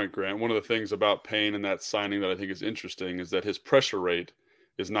your point, Grant, one of the things about Payne and that signing that I think is interesting is that his pressure rate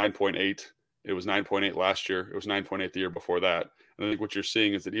is 9.8. It was 9.8 last year. It was 9.8 the year before that. And I think what you're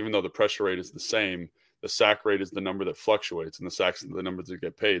seeing is that even though the pressure rate is the same, the sack rate is the number that fluctuates, and the sacks are the numbers that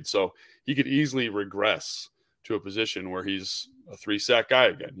get paid. So he could easily regress to a position where he's a 3-sack guy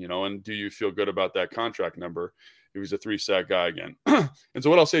again, and do you feel good about that contract number if he's a 3-sack guy again? And so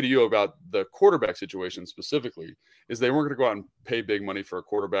what I'll say to you about the quarterback situation specifically is they weren't going to go out and pay big money for a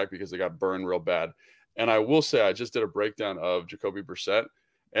quarterback because they got burned real bad. And I will say I just did a breakdown of Jacoby Brissett,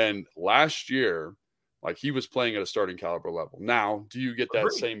 and last year, like he was playing at a starting caliber level. Now, do you get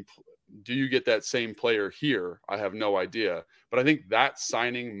that same player here? I have no idea. But I think that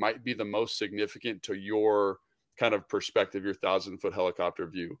signing might be the most significant to your kind of perspective, your 1,000-foot helicopter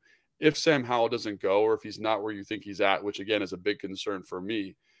view. If Sam Howell doesn't go, or if he's not where you think he's at, which again is a big concern for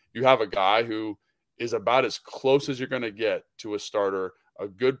me, you have a guy who is about as close as you're going to get to a starter, a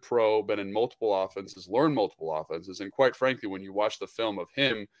good pro, been in multiple offenses, learned multiple offenses. And quite frankly, when you watch the film of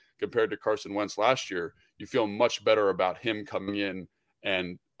him compared to Carson Wentz last year, you feel much better about him coming in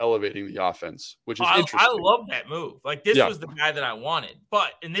and elevating the offense, which is interesting. I love that move. Like this was the guy that I wanted,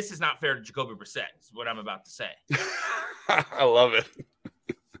 and this is not fair to Jacoby Brissett, is what I'm about to say. I love it.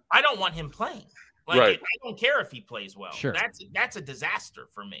 I don't want him playing. Like right. I don't care if he plays well. Sure. That's a disaster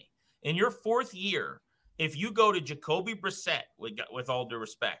for me. In your 4th year if you go to Jacoby Brissett, with all due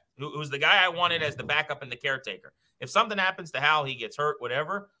respect, who's the guy I wanted as the backup and the caretaker, if something happens to Hal, he gets hurt,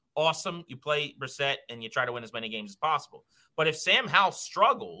 whatever, awesome. You play Brissett and you try to win as many games as possible. But if Sam Howell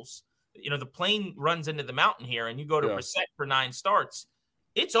struggles, the plane runs into the mountain here, and you go to Brissett for 9 starts,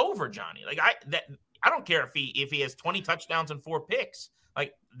 it's over, Johnny. Like I don't care if he has 20 touchdowns and 4 picks.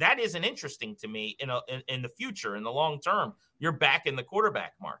 Like that isn't interesting to me in the future, in the long term. You're back in the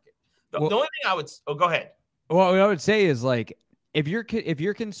quarterback market. The only thing I would go ahead. Well, what I would say is, like, if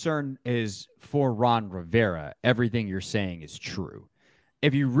your concern is for Ron Rivera, everything you're saying is true.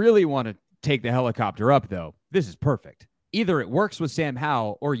 If you really want to take the helicopter up, though, this is perfect. Either it works with Sam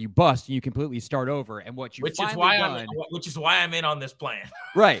Howell or you bust and you completely start over. And what you which is why I'm in on this plan.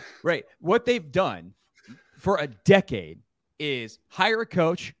 Right. What they've done for a decade is hire a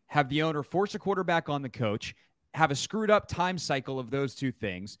coach, have the owner force a quarterback on the coach, have a screwed up time cycle of those two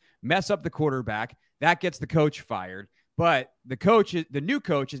things, mess up the quarterback, that gets the coach fired. But the new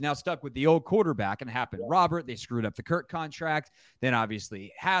coach is now stuck with the old quarterback, and it happened. Robert, they screwed up the Kirk contract. Then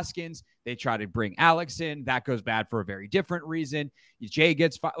obviously Haskins, they try to bring Alex in. That goes bad for a very different reason. Jay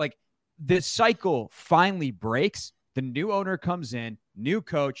gets like this cycle finally breaks. The new owner comes in, new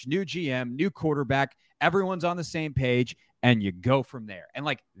coach, new GM, new quarterback. Everyone's on the same page, and you go from there. And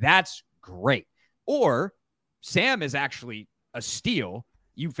like, that's great. Or Sam is actually a steal.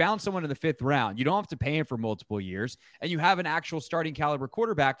 You found someone in the 5th round. You don't have to pay him for multiple years, and you have an actual starting caliber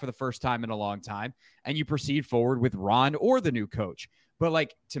quarterback for the first time in a long time, and you proceed forward with Ron or the new coach. But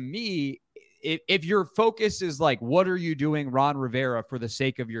like, to me, if your focus is like, what are you doing, Ron Rivera, for the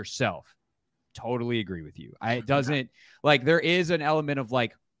sake of yourself? Totally agree with you. It doesn't like, there is an element of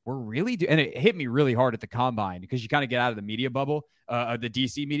like, we're really and it hit me really hard at the combine, because you kind of get out of the media bubble, the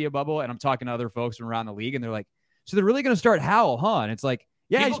DC media bubble. And I'm talking to other folks from around the league, and they're like, so they're really going to start Howell, huh? And it's like,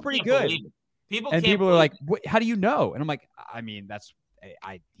 yeah, he's pretty good. People are like, how do you know? And I'm like, I mean,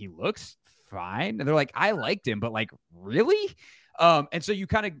 he looks fine. And they're like, I liked him, but like, really? And so you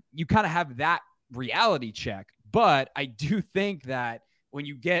kind of have that reality check. But I do think that when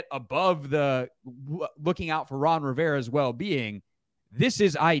you get above the looking out for Ron Rivera's well-being, this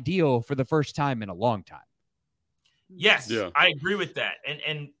is ideal for the first time in a long time. Yes, yeah. I agree with that.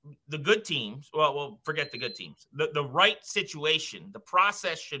 And the good teams, well, forget the good teams. The right situation, the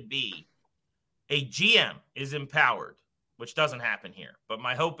process should be a GM is empowered, which doesn't happen here. But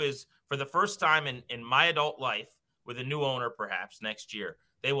my hope is, for the first time in my adult life, with a new owner perhaps next year,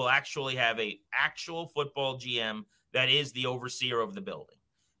 they will actually have a actual football GM that is the overseer of the building.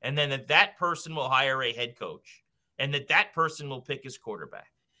 And then that person will hire a head coach, and that person will pick his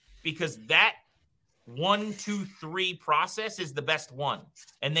quarterback. Because that 1, 2, 3 process is the best one.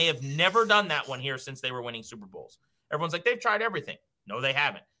 And they have never done that one here since they were winning Super Bowls. Everyone's like, they've tried everything. No, they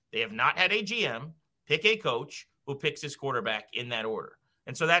haven't. They have not had a GM pick a coach who picks his quarterback in that order.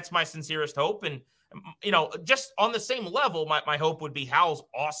 And so that's my sincerest hope. And, just on the same level, my hope would be Howell's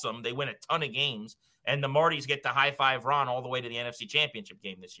awesome. They win a ton of games, and the Martys get to high five Ron all the way to the NFC Championship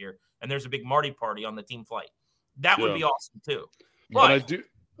game this year. And there's a big Marty party on the team flight. That would be awesome too. But I do.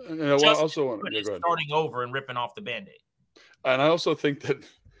 And I also want to starting over and ripping off the Band-Aid. And I also think that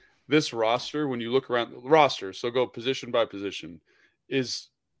this roster, when you look around the roster, so go position by position, is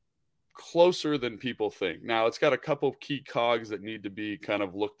closer than people think. Now, it's got a couple key cogs that need to be kind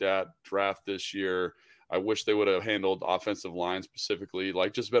of looked at draft this year. I wish they would have handled offensive line specifically,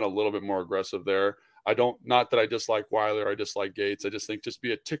 like just been a little bit more aggressive there. Not that I dislike Weiler, I dislike Gates. I just think just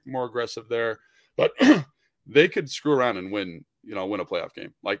be a tick more aggressive there. But they could screw around and win a playoff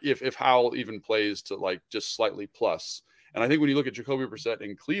game. Like if Howell even plays to like just slightly plus. And I think when you look at Jacoby Brissett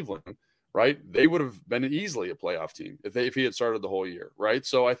in Cleveland, right, they would have been easily a playoff team if he had started the whole year, right?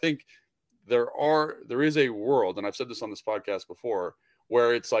 So I think there is a world, and I've said this on this podcast before,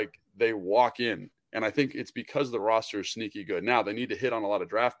 where it's like they walk in, and I think it's because the roster is sneaky good. Now they need to hit on a lot of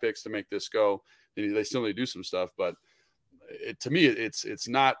draft picks to make this go. They still need to do some stuff, but to me, it's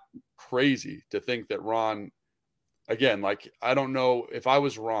not crazy to think that Ron, again, like, I don't know if I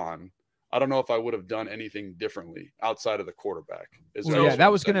was Ron, I don't know if I would have done anything differently outside of the quarterback.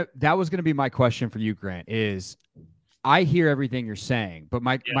 That was gonna be my question for you, Grant. Is I hear everything you're saying, but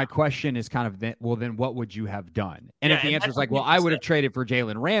my question is kind of then what would you have done? And if the answer is like, well, I would have traded for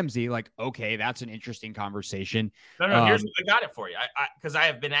Jalen Ramsey, like, okay, that's an interesting conversation. No, here's I got it for you. Because I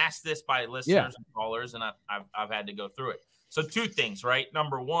have been asked this by listeners and callers, and I've had to go through it. So 2 things, right?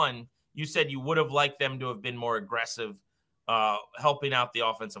 Number one, you said you would have liked them to have been more aggressive, helping out the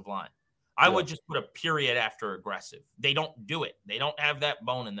offensive line. I would just put a period after aggressive. They don't do it. They don't have that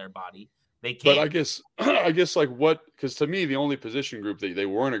bone in their body. They can't. But I guess like what? Because to me, the only position group that they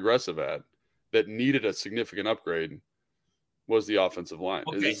weren't aggressive at that needed a significant upgrade was the offensive line.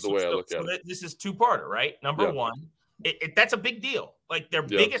 Okay, this is the way I look at it. This is two-parter, right? Number one, that's a big deal. Like their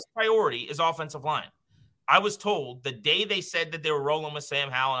biggest priority is offensive line. I was told the day they said that they were rolling with Sam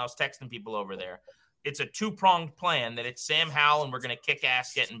Howell, and I was texting people over there, it's a two-pronged plan that it's Sam Howell and we're going to kick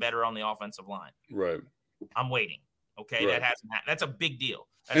ass getting better on the offensive line. Right. I'm waiting. Okay, right. That hasn't happened. That's a big deal.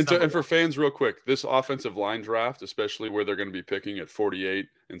 And for fans, real quick, this offensive line draft, especially where they're going to be picking at 48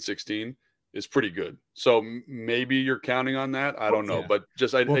 and 16, is pretty good. So maybe you're counting on that. I don't know, but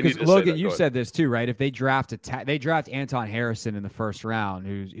just I need to Logan, say that. you said this too, right? If they draft Anton Harrison in the first round,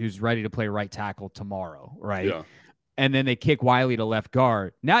 who's ready to play right tackle tomorrow, right? Yeah. And then they kick Wiley to left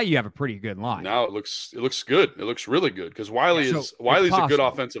guard. Now you have a pretty good line. Now it looks good. It looks really good because Wiley's a good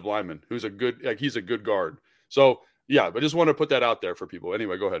offensive lineman who's he's a good guard. So yeah, but just want to put that out there for people.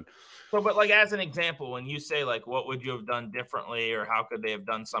 Anyway, go ahead. So, but like as an example, when you say like, what would you have done differently, or how could they have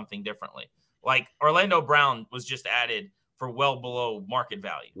done something differently? Like Orlando Brown was just added for well below market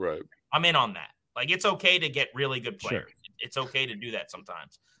value. Right. I'm in on that. Like it's okay to get really good players. Sure. It's okay to do that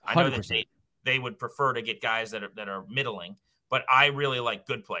sometimes. I know 100%. that they would prefer to get guys that are middling, but I really like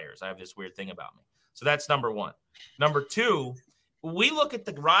good players. I have this weird thing about me. So that's number one. Number two, we look at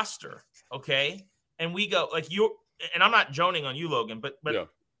the roster, okay, and we go like and I'm not joning on you, Logan, but yeah.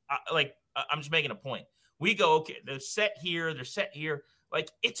 I'm just making a point. We go, okay, they're set here. Like,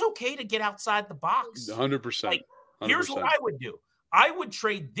 it's okay to get outside the box. 100%. Like, here's what I would do. I would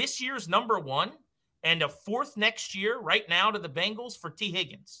trade this year's number one and a fourth next year right now to the Bengals for T.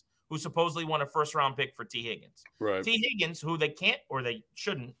 Higgins, who supposedly won a first-round pick for T. Higgins. Right. T. Higgins, who they can't or they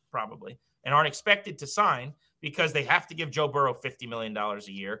shouldn't probably and aren't expected to sign because they have to give Joe Burrow $50 million a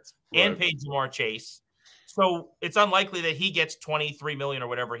year and pay Jamar Chase. So it's unlikely that he gets $23 million or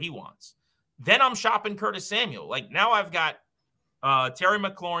whatever he wants. Then I'm shopping Curtis Samuel. Like now I've got Terry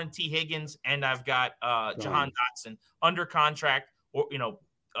McLaurin, T. Higgins, and I've got Jahan Dotson under contract. Or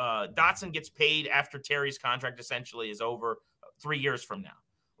Dotson gets paid after Terry's contract essentially is over 3 years from now.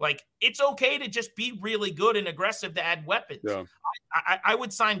 Like it's okay to just be really good and aggressive to add weapons. Yeah. I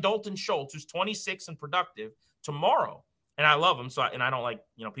would sign Dalton Schultz, who's 26 and productive, tomorrow. And I love him. So, and I don't like,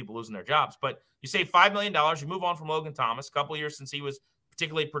 people losing their jobs, but you save $5 million, you move on from Logan Thomas, a couple of years since he was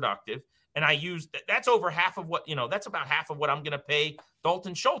particularly productive. And I use that's over half of what, that's about half of what I'm going to pay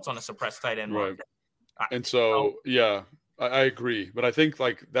Dalton Schultz on a suppressed tight end market. And so, I agree. But I think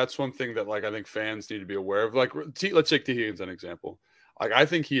like, that's one thing that like, I think fans need to be aware of. Like, let's take T. Higgins as an example. Like, I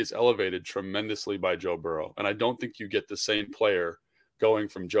think he is elevated tremendously by Joe Burrow. And I don't think you get the same player going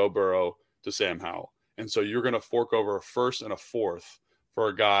from Joe Burrow to Sam Howell. And so you're going to fork over a first and a fourth for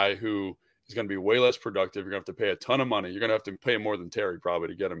a guy who is going to be way less productive. You're going to have to pay a ton of money. You're going to have to pay more than Terry probably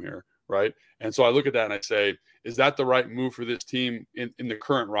to get him here, right? And so I look at that and I say, is that the right move for this team in the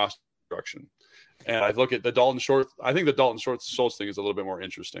current roster construction? And I look at the Dalton Schultz. I think the Dalton Schultz thing is a little bit more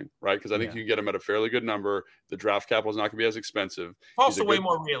interesting, right? Because I think you can get him at a fairly good number. The draft capital is not going to be as expensive. Also way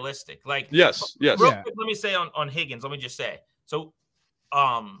more realistic. Like yes. Real quick, let me say on Higgins. Let me just say so.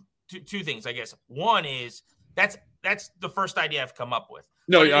 Two things, I guess. One is that's the first idea I've come up with.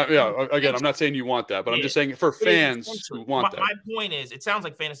 No, Again, I'm not saying you want that, but I'm just saying for fans who want that. My point is, it sounds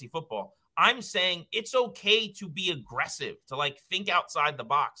like fantasy football. I'm saying it's okay to be aggressive, to like think outside the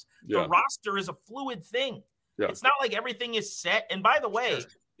box. The roster is a fluid thing. Yeah. It's not like everything is set. And by the way,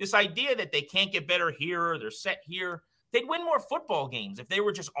 this idea that they can't get better here or they're set here, they'd win more football games if they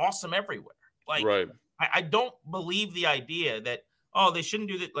were just awesome everywhere. Like, I don't believe the idea that, they shouldn't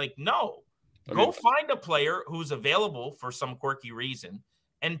do that. Like, no. Go find a player who's available for some quirky reason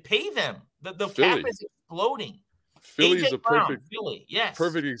and pay them. The cap is exploding. Philly is a perfect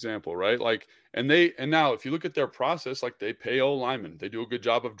perfect example, right? Like, and now if you look at their process, like they pay O linemen, they do a good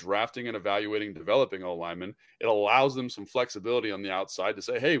job of drafting and evaluating, developing O linemen. It allows them some flexibility on the outside to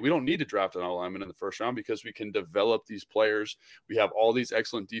say, hey, we don't need to draft an O lineman in the first round because we can develop these players. We have all these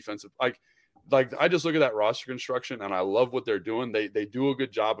excellent defensive, like I just look at that roster construction and I love what they're doing. They do a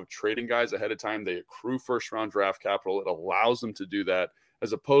good job of trading guys ahead of time. They accrue first round draft capital. It allows them to do that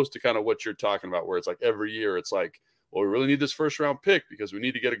as opposed to kind of what you're talking about, where it's like every year it's like, well, we really need this first round pick because we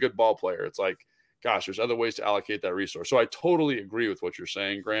need to get a good ball player. It's like, gosh, there's other ways to allocate that resource. So I totally agree with what you're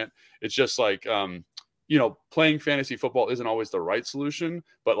saying, Grant. It's just like, playing fantasy football isn't always the right solution,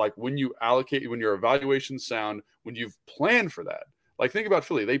 but like when you allocate, when your evaluation's sound, when you've planned for that, like think about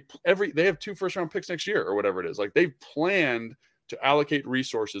Philly, they have 2 first round picks next year or whatever it is. Like they've planned to allocate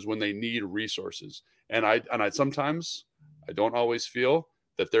resources when they need resources. And I sometimes I don't always feel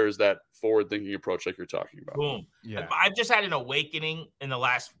that there's that forward-thinking approach like you're talking about. Boom. Yeah. I've just had an awakening in the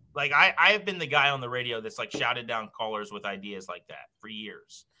last, like I have been the guy on the radio that's like shouted down callers with ideas like that for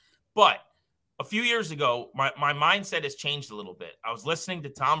years. But a few years ago, my mindset has changed a little bit. I was listening to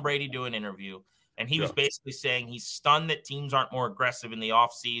Tom Brady do an interview, and he was basically saying he's stunned that teams aren't more aggressive in the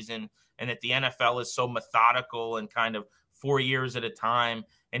offseason and that the NFL is so methodical and kind of 4 years at a time.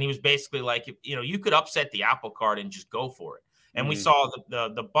 And he was basically like, you could upset the apple cart and just go for it. And we saw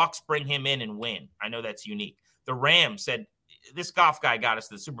the Bucs bring him in and win. I know that's unique. The Rams said, this Goff guy got us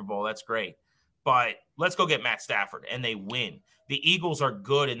to the Super Bowl. That's great. But let's go get Matt Stafford. And they win. The Eagles are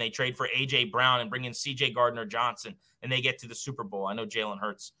good, and they trade for A.J. Brown and bring in C.J. Gardner-Johnson, and they get to the Super Bowl. I know Jalen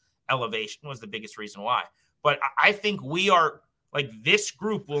Hurts' elevation was the biggest reason why. But I think we are – like this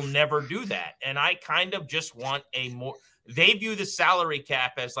group will never do that. And I kind of just want a more – they view the salary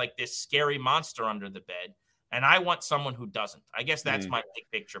cap as like this scary monster under the bed, and I want someone who doesn't. I guess that's my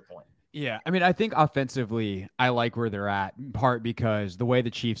big picture point. Yeah, I mean, I think offensively, I like where they're at, in part because the way the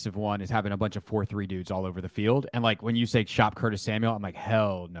Chiefs have won is having a bunch of 4-3 dudes all over the field. And like when you say shop Curtis Samuel, I'm like,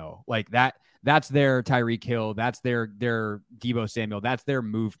 hell no. Like that's their Tyreek Hill, that's their Deebo Samuel, that's their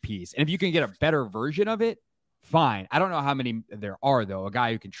move piece. And if you can get a better version of it, fine. I don't know how many there are, though. A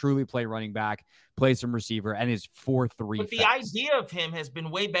guy who can truly play running back, play some receiver, and is 4-3. But the idea of him has been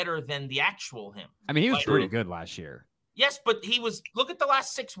way better than the actual him. I mean, he was pretty good last year. Yes, but look at the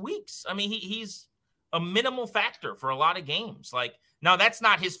last 6 weeks. I mean, he's a minimal factor for a lot of games. Like, now that's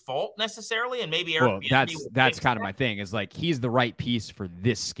not his fault necessarily. And maybe Eric, that's kind of my thing, is like, he's the right piece for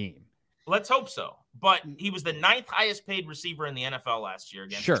this scheme. Let's hope so. But he was the 9th highest paid receiver in the NFL last year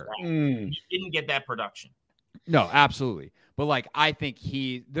against Sure. He didn't get that production. No, absolutely. But like, I think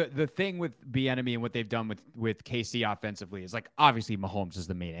the thing with Bieniemy and what they've done with KC offensively is like, obviously Mahomes is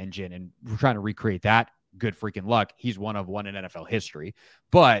the main engine, and we're trying to recreate that. Good freaking luck. He's one of one in NFL history,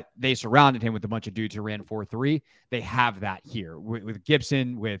 but they surrounded him with a bunch of dudes who ran 4-3. They have that here with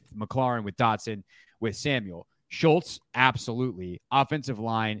Gibson, with McLaurin, with Dotson, with Samuel. Schultz, absolutely. Offensive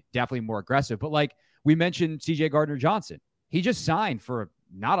line, definitely more aggressive. But like we mentioned, CJ Gardner-Johnson, he just signed for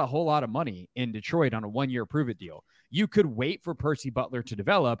not a whole lot of money in Detroit on a 1-year prove-it deal. You could wait for Percy Butler to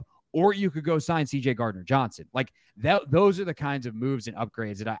develop, or you could go sign CJ Gardner-Johnson. Like those are the kinds of moves and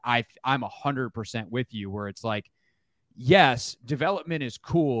upgrades that I'm 100% with you, where it's like, yes, development is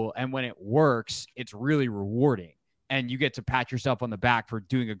cool. And when it works, it's really rewarding. And you get to pat yourself on the back for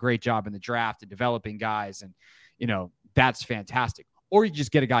doing a great job in the draft and developing guys. And, that's fantastic. Or you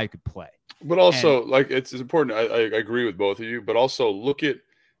just get a guy who could play. But also, it's important. I agree with both of you, but also look at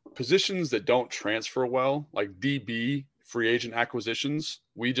positions that don't transfer well, like DB, free agent acquisitions.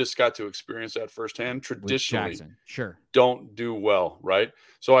 We just got to experience that firsthand. Traditionally, don't do well, right?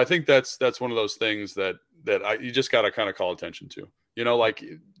 So I think that's one of those things that you just got to kind of call attention to. Like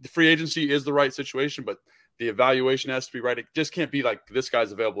the free agency is the right situation, but the evaluation has to be right. It just can't be like, this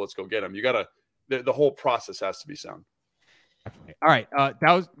guy's available, let's go get him. You got to the whole process has to be sound. All right.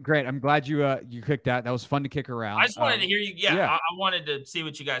 That was great. I'm glad you kicked that. That was fun to kick around. I just wanted to hear you. Yeah. I wanted to see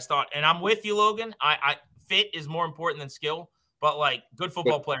what you guys thought. And I'm with you, Logan. I fit is more important than skill, but like good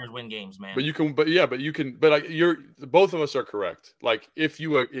football players win games, man. Both of us are correct. Like if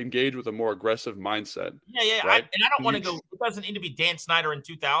you engage with a more aggressive mindset. Yeah. Right? I don't want to go, it doesn't need to be Dan Snyder in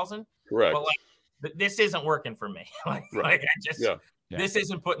 2000. Correct. But like, this isn't working for me. This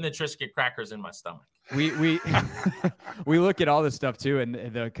isn't putting the Triscuit crackers in my stomach. We look at all this stuff too, and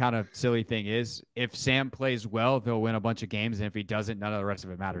the kind of silly thing is, if Sam plays well, they'll win a bunch of games, and if he doesn't, none of the rest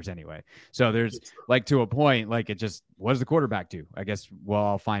of it matters anyway. So there's like, to a point, like, it just, what does the quarterback do? I guess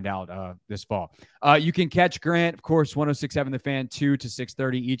I'll find out this fall. You can catch Grant, of course, 106.7 The Fan, 2 to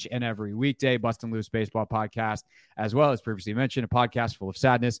 6:30 each and every weekday. Bustin' Loose Baseball podcast, as well as previously mentioned, a podcast full of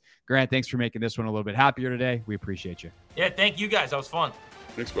sadness. Grant, thanks for making this one a little bit happier today. We appreciate you. Yeah, thank you guys. That was fun.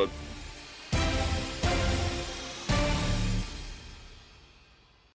 Thanks, bud.